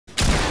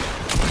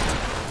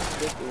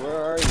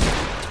Where are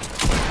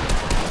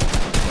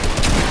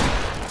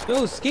you?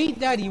 Yo, Skate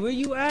Daddy, where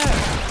you at?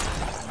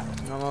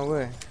 On my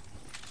way.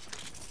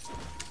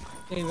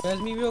 Hey,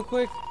 res me real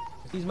quick.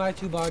 These my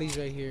two bodies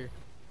right here.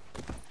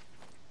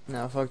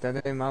 Nah, fuck that.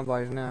 That ain't my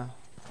bodies now.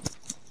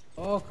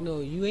 Oh no,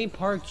 you ain't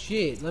parked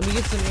shit. Let me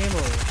get some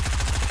ammo.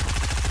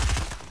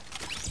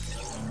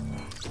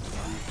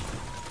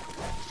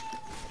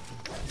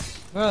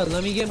 Bro,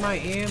 let me get my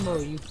ammo.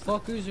 You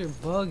fuckers are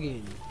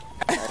bugging.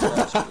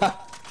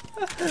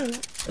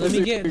 Let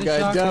me get the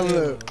shotgun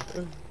ammo.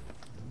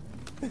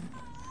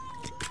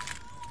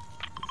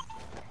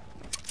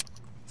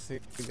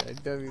 Sick, we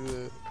got W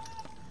look.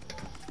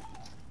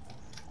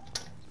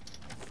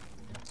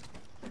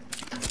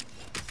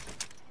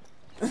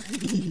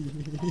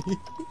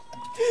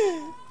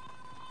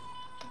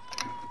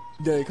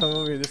 Daddy, come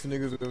over here. This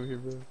nigga's over here,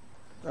 bro.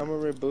 I'm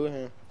gonna reboot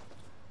him.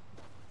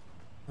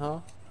 Huh?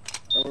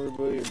 I'm gonna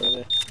reboot you,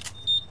 brother.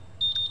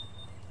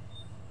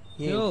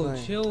 He ain't Yo,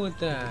 playing. chill with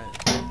that.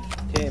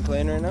 He ain't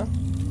playing right now?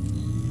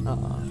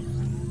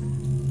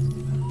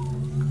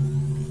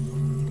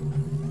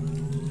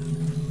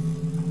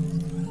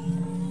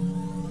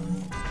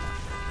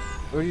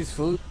 Where these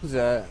fools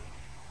at?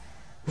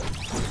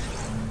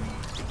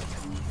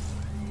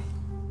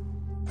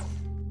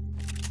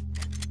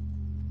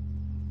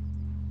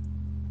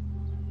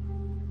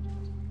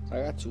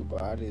 I got two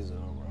bodies though,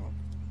 bro.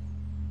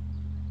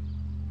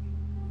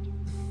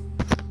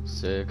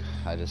 Sick.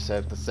 I just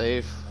set the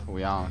safe.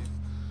 We on.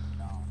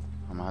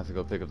 I'm gonna have to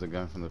go pick up the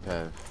gun from the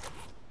pad.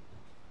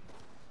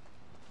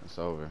 It's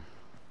over.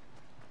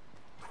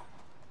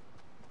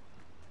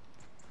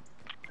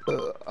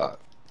 I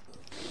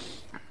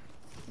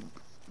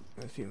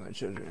feed my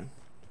children.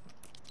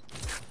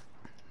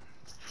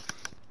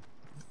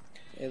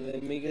 Hey,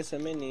 let me get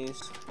some minis.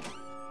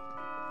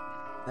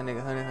 That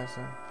nigga Honey has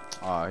some.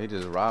 Oh, he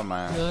just robbed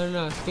my ass.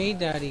 No, Skate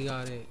Daddy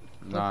got it.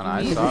 No,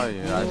 I saw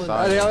you. I saw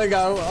I you. only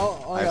got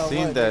I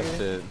seen one, that nigga.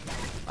 shit.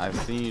 I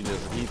seen you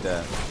just eat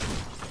that.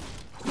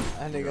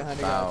 That nigga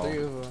Honey Foul. got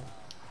 3 of them.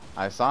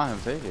 I saw him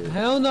take it.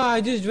 Hell no,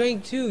 I just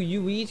drank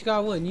 2. We each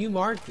got 1. You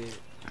marked it.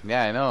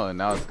 Yeah, I know, and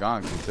now it's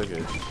gone 'cause he took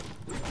it.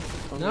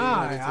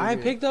 Nah, I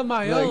picked up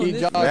my Look, own. he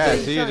This dropped Yeah,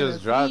 nigga's see, you trying just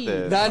to dropped feed.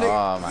 it. That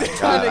nigga- Oh my that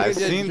god, nigga I just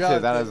seen it.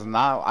 dropped That it. is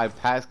not.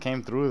 I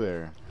came through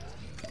there.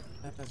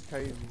 That's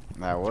crazy.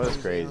 That was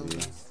crazy.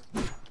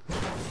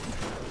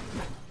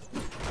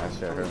 That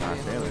shit hurt my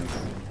feelings.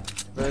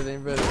 Brother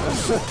ain't brother.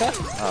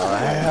 Oh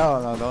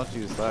hell no! Don't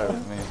you start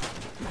with me.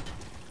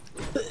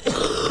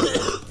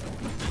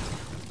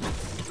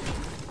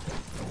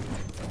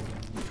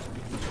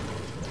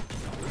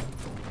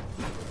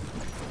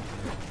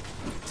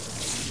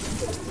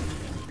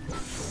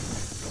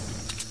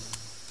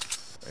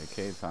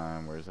 AK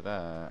time. Where's it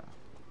at?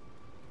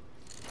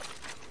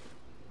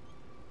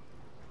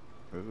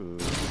 Ooh.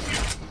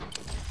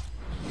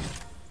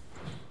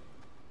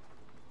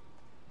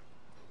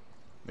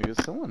 Wait, is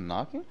someone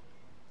knocking?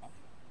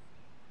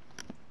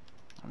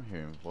 I'm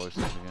hearing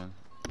voices again.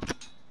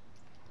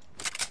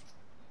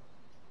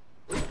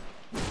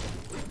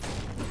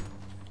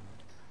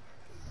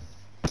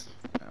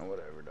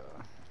 Whatever,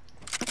 dog.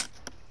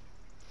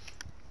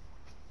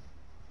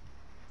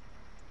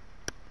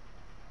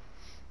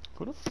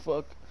 Who the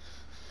fuck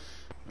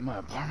in my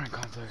apartment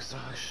complex?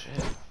 Oh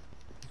shit.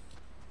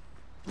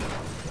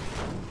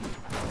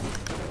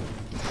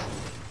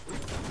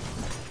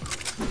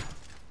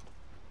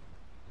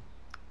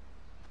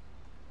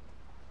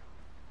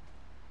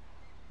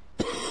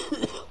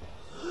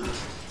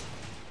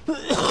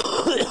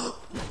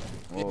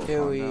 Whoa, Here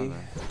calm we- down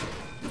there.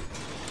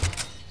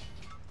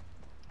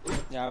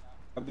 Yeah,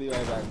 I'll be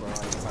right back, bro. Like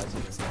 5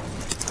 seconds.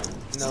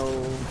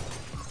 No.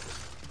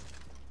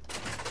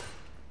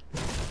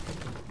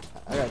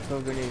 I got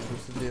 12 grenades.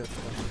 What's the deal?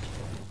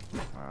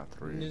 Ah,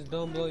 3. Just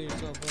don't blow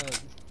yourself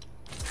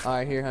up.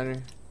 Alright, here,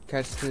 Hunter.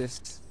 Catch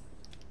this.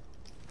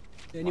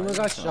 Anyone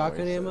got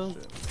shotgun ammo?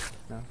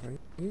 Not for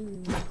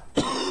you.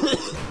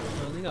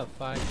 I only got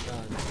 5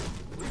 shots.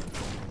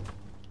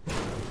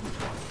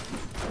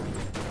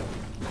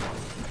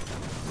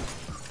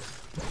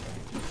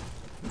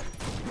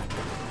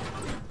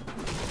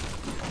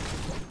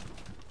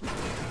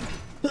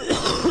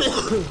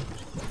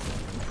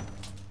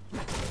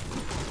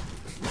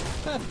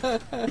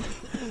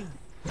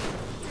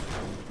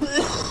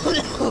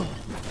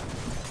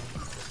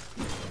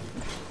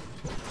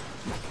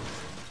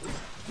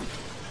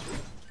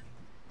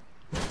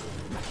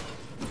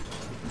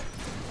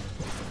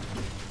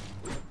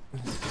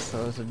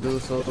 So it's a dual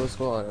solo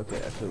squad. Okay,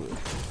 I feel it.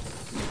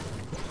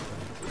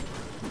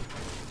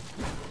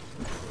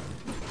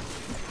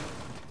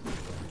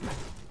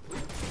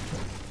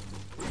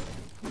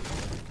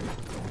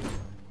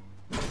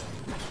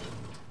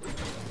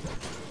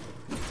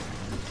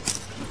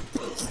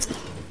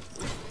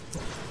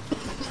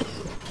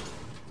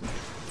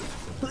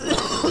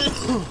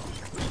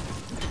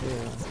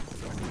 Yeah.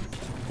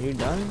 You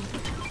done?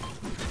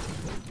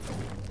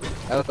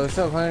 Oh, what's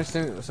up,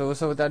 Hunter? So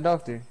what's up with that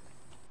doctor?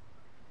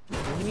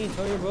 What do you mean?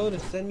 Tell your bro to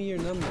send me your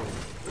number. I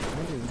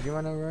just give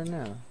my number right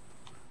now.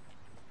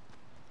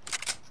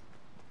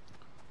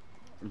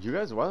 You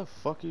guys, why the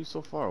fuck are you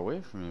so far away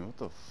from me? What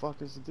the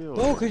fuck is the deal?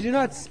 Bro, cause you're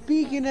not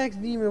speaking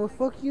xDEMUR. What the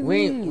fuck you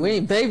mean? We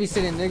ain't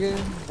babysitting, nigga.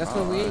 That's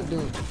what we ain't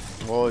doing.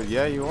 Well,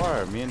 yeah, you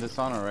are. Me and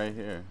Desan are right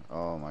here.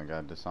 Oh my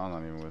god, Desan not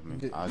even with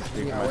me. I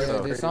speak for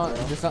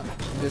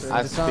myself.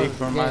 I speak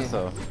for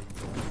myself.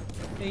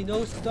 Hey,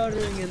 no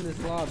stuttering in this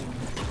lobby.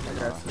 I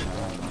got you.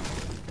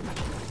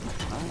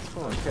 That's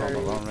cool. I'm a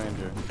Lone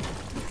Ranger.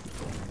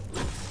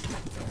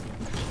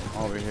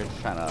 I'm over here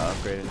trying to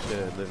upgrade and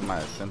shit, living my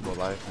simple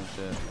life and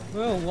shit.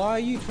 Bro, why are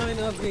you trying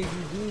to upgrade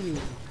your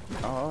duty?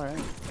 Oh, alright.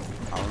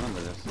 I'll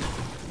remember this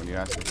when you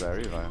ask me for that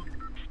revive.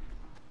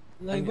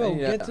 Like, bro,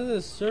 get to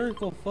the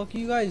circle. Fuck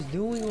you guys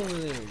doing over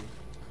there?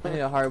 I need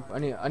a harp. I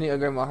need to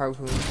grab my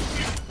harpoon.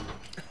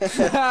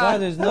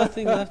 God, there's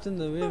nothing left in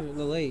the river,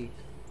 the lake.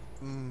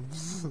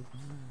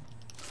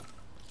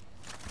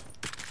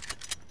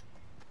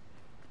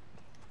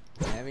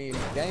 I mean,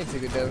 that ain't too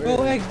good though. Bro,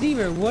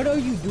 xDEMUR, what are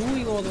you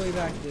doing all the way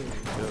back there?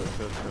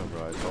 Chill,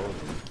 bro. I told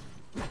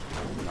you.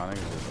 Y'all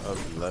niggas just up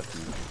and left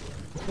me.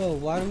 Bro,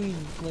 why do we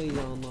play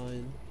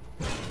online?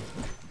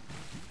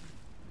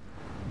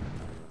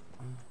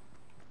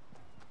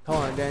 Come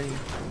on, Danny.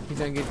 He's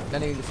gonna get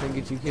that nigga just gonna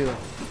get you killed.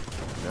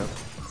 Yep.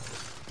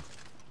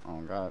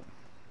 Oh god.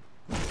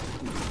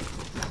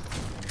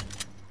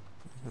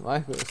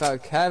 Michael, it's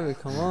out cabin.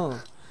 Come on.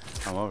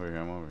 I'm over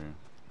here.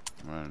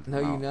 Run. No,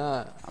 you're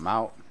not. I'm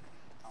out.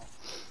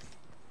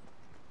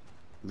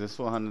 This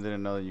 100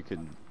 didn't know that you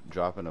could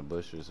drop in the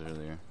bushes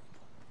earlier.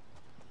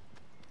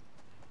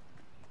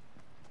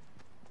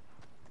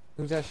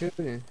 Who's that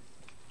shooting?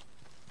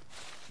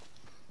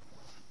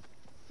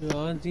 Your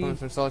auntie? Coming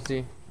from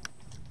Salty.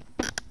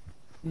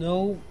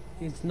 No,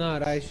 it's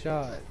not. I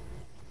shot.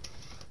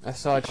 I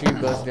saw a tree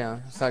bust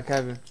down. I saw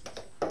Kevin.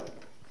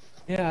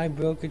 Yeah, I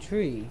broke a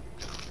tree.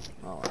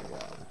 Oh my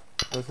god.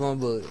 With one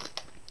bullet.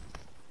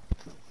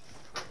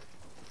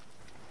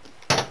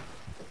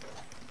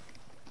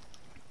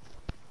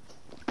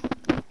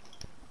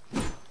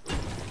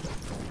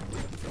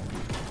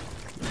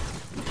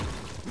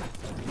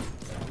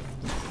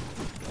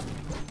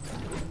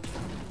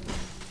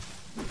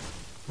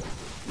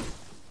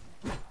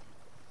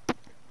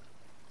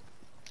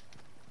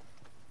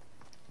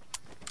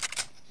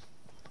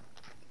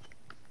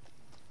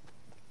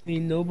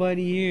 Ain't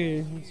nobody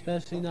here,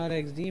 especially not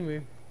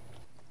xDEMUR.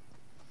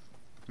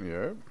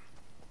 Yep.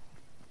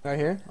 Right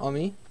here, on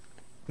me.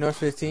 North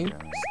 15. Yeah.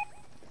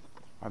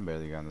 I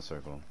barely got in the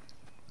circle.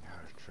 I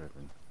was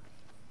tripping.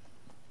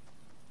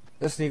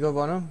 Let's sneak up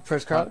on him.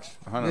 First crouch.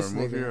 Hunter,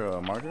 remove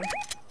your marker.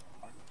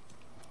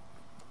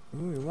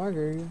 Ooh, your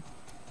marker.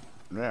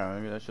 Yeah,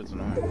 maybe that shit's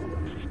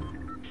annoying.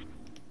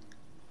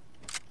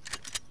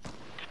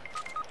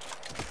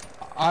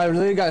 I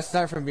really got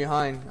sniped from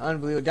behind.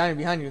 Unbelievable. Down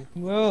behind you.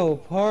 Whoa,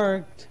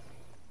 parked.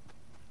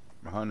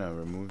 Hunter,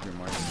 remove your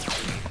marker.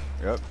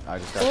 Yep, I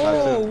just got Oh,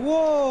 sniped too.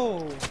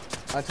 whoa!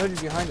 I told you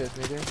behind us,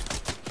 nigga.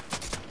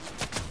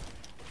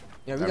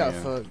 Yeah, we got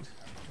fucked.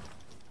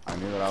 I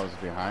knew that I was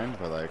behind,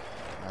 but like,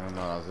 I didn't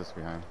know I was this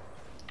behind.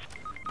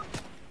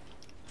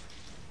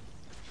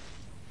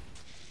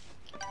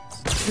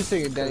 This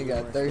nigga Danny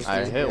got thirsty.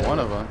 I hit one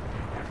of them.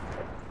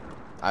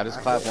 I just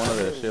clapped one of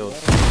their shields.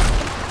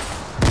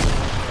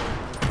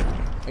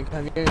 Hey,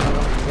 come here, you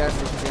got to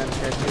be on the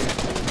cashier.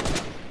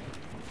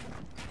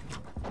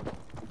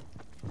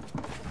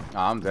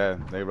 Nah, I'm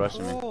dead. They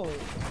rushing me. Oh.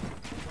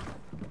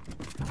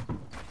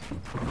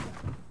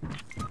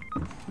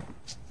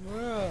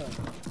 Bruh.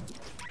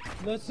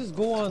 Let's just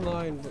go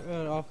online,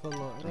 off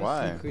online. Let's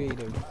Why? be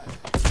creative.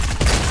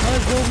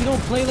 Because, bro, we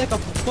don't play like a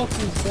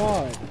fucking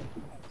squad.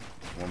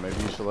 Well, maybe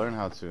you should learn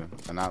how to,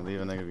 and not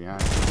leave a nigga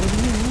behind. What do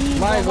you mean?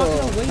 Michael,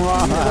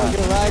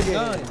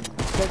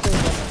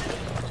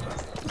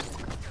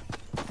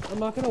 I'm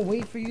not gonna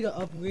wait for you to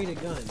upgrade a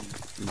gun.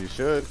 You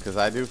should, cause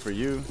I do for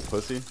you,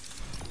 pussy.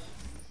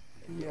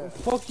 Yeah.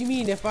 Fuck you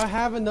mean? If I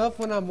have enough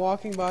when I'm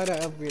walking by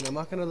to upgrade, I'm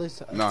not gonna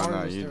listen.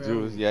 No, you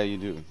do. Yeah, you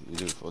do. You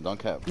do. Fool, don't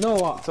cap.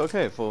 No, it's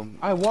okay, fool.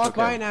 I walked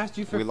by and asked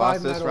you for 5 metal. We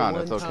lost this round.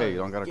 It's okay. You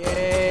don't gotta cry.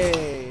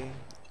 Yay!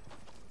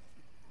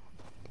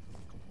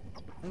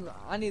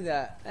 I need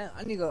that.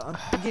 I need to go. I'm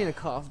getting a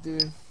cough,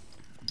 dude.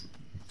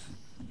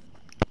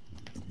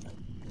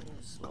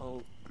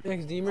 Smoke.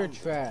 xDEMUR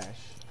trash.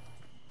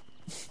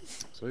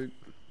 Sweet.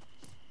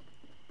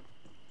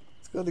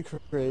 Let's go to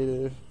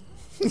creative.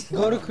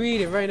 Go to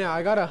creative right now.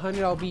 I got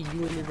 100. I'll beat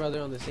you and your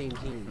brother on the same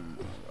team.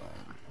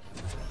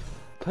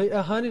 Put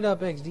 100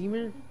 up,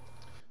 xDEMUR.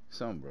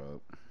 Some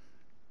broke.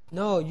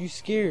 No, you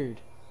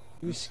scared.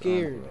 You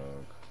scared.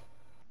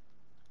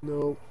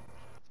 Nope.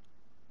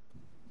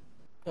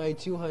 Alright,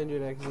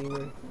 200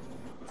 xDEMUR.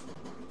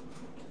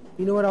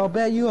 You know what? I'll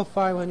bet you a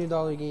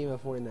 $500 game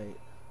of Fortnite.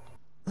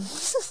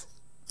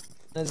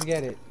 Let's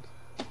get it.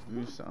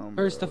 You sound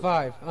First to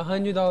 5.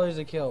 $100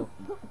 a kill.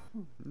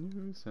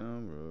 You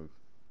sound broke.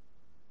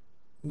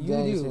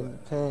 You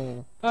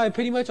do. Alright,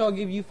 pretty much I'll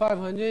give you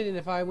 500, and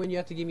if I win, you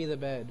have to give me the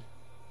bed.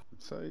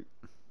 Psych.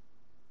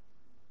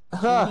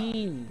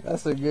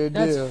 That's a good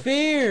deal. That's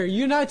fair.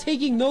 You're not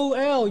taking no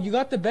L. You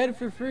got the bed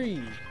for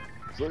free.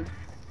 Psych.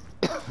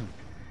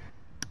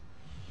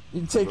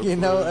 You taking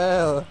no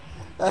L.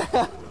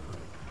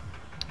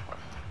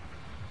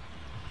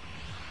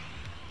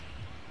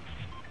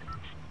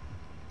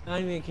 I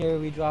don't even care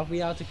if we drop.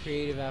 We out to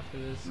creative after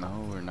this.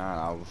 No, we're not.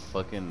 I'll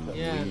fucking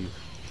leave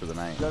for the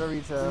night. Go to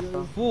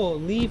retail. Fool,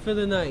 leave for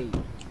the night.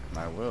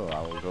 I will.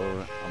 I will go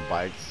on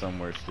bike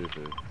somewhere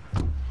stupid.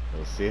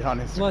 You'll see it on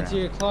Instagram. What, to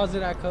your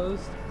closet at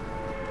Coast?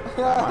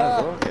 Might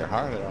as well get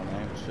harder on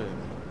man. Shit.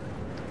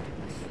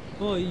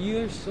 Oh,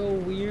 you're so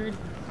weird.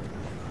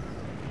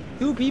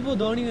 2 people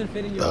don't even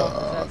fit in your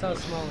office.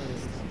 That's how small it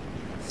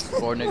is.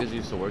 4 niggas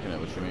used to work in it.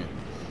 What you mean?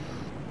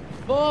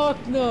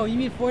 Fuck no. You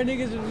mean 4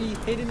 niggas would be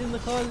hidden in the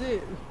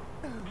closet?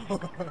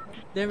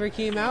 Never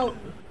came out?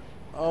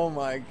 Oh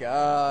my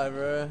god,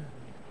 bro.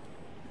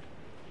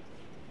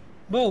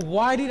 But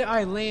why did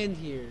I land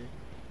here?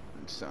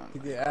 It sounds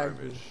You get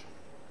garbage. angry.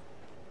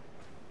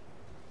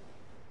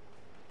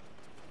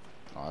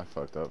 Oh, I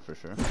fucked up for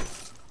sure.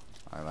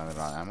 I landed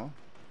on ammo.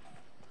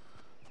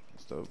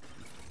 That's dope.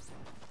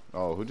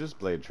 Oh, who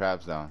just laid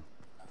traps down?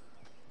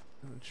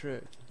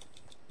 Trick.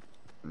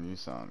 You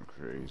sound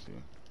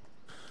crazy.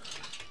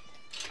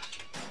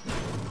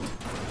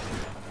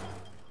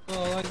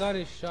 All I got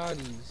is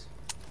shotties.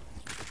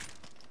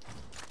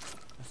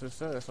 That's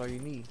what's up. That's all you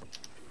need.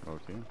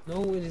 Okay.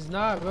 No, it is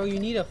not, bro. You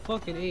need a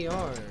fucking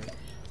AR.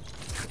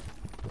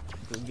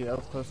 To get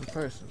up close and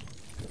personal.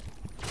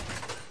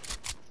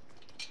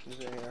 There's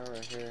an AR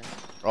right here.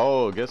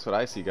 Oh, guess what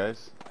I see,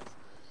 guys?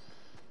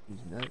 These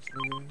nuts,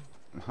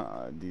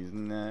 nigga. These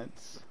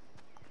nuts.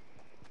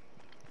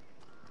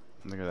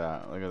 Look at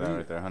that. Look at that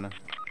right there, Hunter.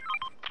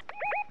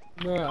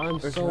 Bro, I'm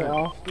Where's so that?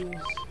 off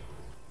this.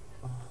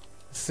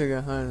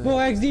 $600. Bro,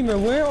 xDEMUR,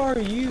 where are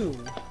you?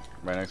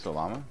 Right next to a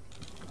llama?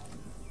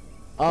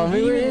 Oh, You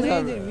me where even is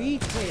landed that?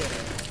 retail.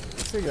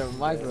 This nigga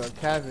Michael,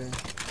 Kevin.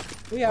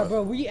 Yeah, What?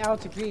 bro, we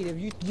out to creative.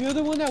 You're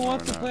the one that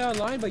wants to no. play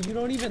online, but you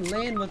don't even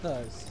land with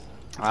us.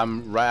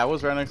 I'm right. I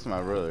was right next to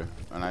my brother,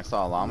 and I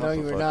saw a llama. No, so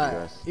you were fuck not. You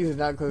guys. You was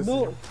not close to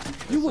No, him.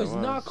 you Yes, I was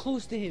not was.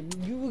 close to him.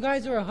 You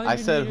guys are 100 I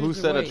said, who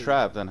meters set away. a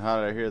trap? Then how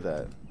did I hear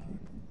that?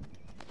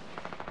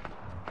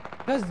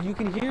 Because you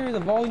can hear the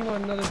volume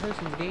on another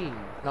person's game.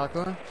 Knock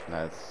one.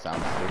 That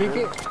sounds Kick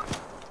stupid. it.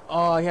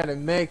 Oh, he had a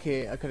med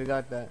kit. I could have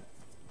got that.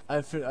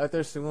 I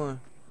thirsted one.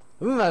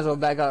 We might as well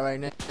back out right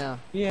now.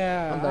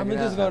 Yeah, I'm I'm backing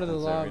gonna just out. go to the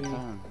Happens every lobby.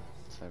 time.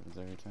 This happens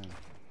every time.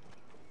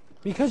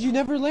 Because you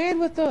never land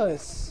with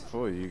us.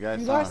 Fool, you guys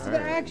You sound lost to the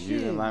hurt. You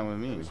action. in line with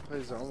me. We should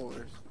play Zone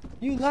Wars.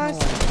 You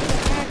lost to the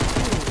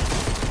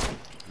action.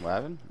 What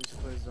happened? We should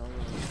play Zone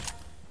Wars.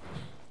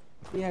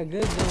 Yeah,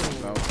 good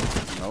zone. Nope.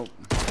 Nope.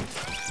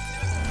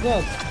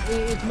 Look,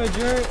 it's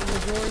majority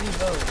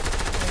vote.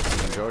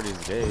 The majority is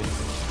gay.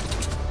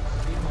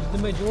 The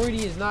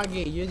majority is not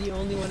gay. You're the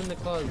only one in the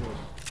closet.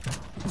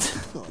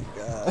 Oh my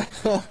god.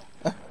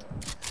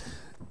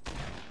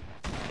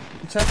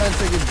 I'm trying to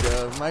take a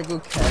dub. Michael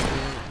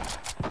Kevin.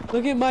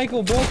 Look at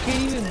Michael. Bro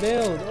can't even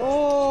build.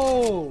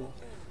 Oh!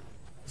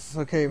 It's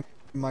okay,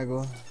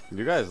 Michael.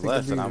 You guys Take a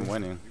left, and I'm breather.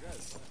 winning.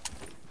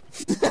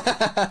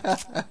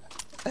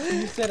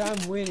 You said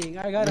I'm winning.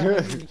 I got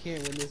 100. You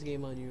can't win this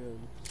game on your own.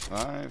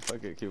 Alright,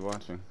 fuck it. Keep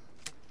watching.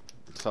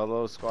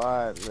 Solo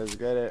squad. Let's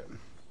get it.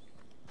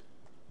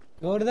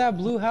 Go to that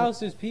blue house.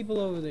 There's people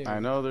over there. I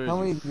know there's How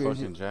many you beers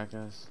fucking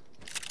jackass.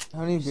 How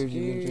many beers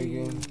you been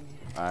drinking?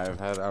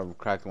 I've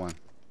cracked one.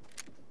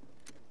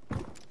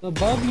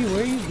 Above you,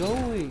 where are you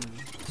going?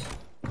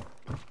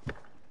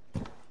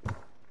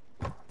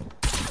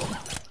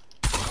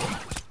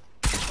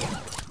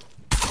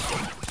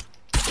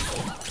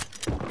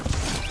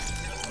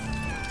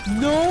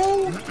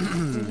 No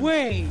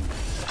way!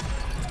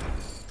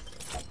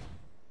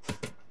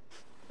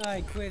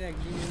 I quit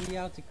actually. We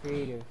out to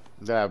creative.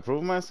 Did I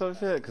prove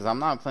myself yet? Cause I'm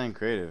not playing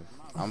creative.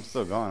 I'm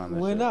still going on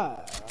this We're shit.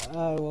 not.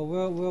 Well,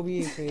 we'll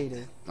be in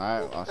creative.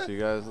 Alright, I'll see you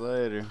guys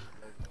later.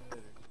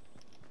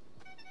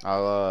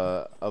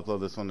 I'll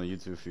upload this one to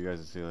YouTube for you guys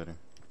to see later.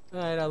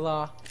 Alright,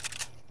 Allah.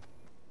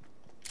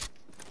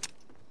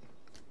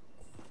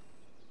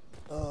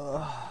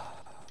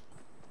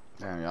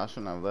 Damn, y'all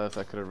shouldn't have left.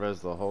 I could have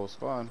rezzed the whole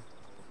squad.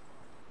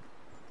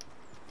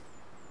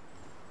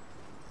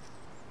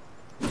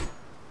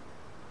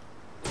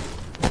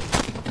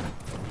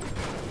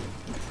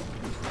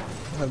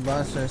 My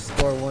monster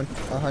scored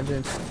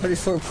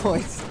 134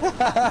 points. Look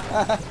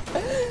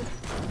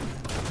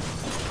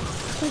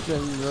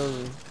at me,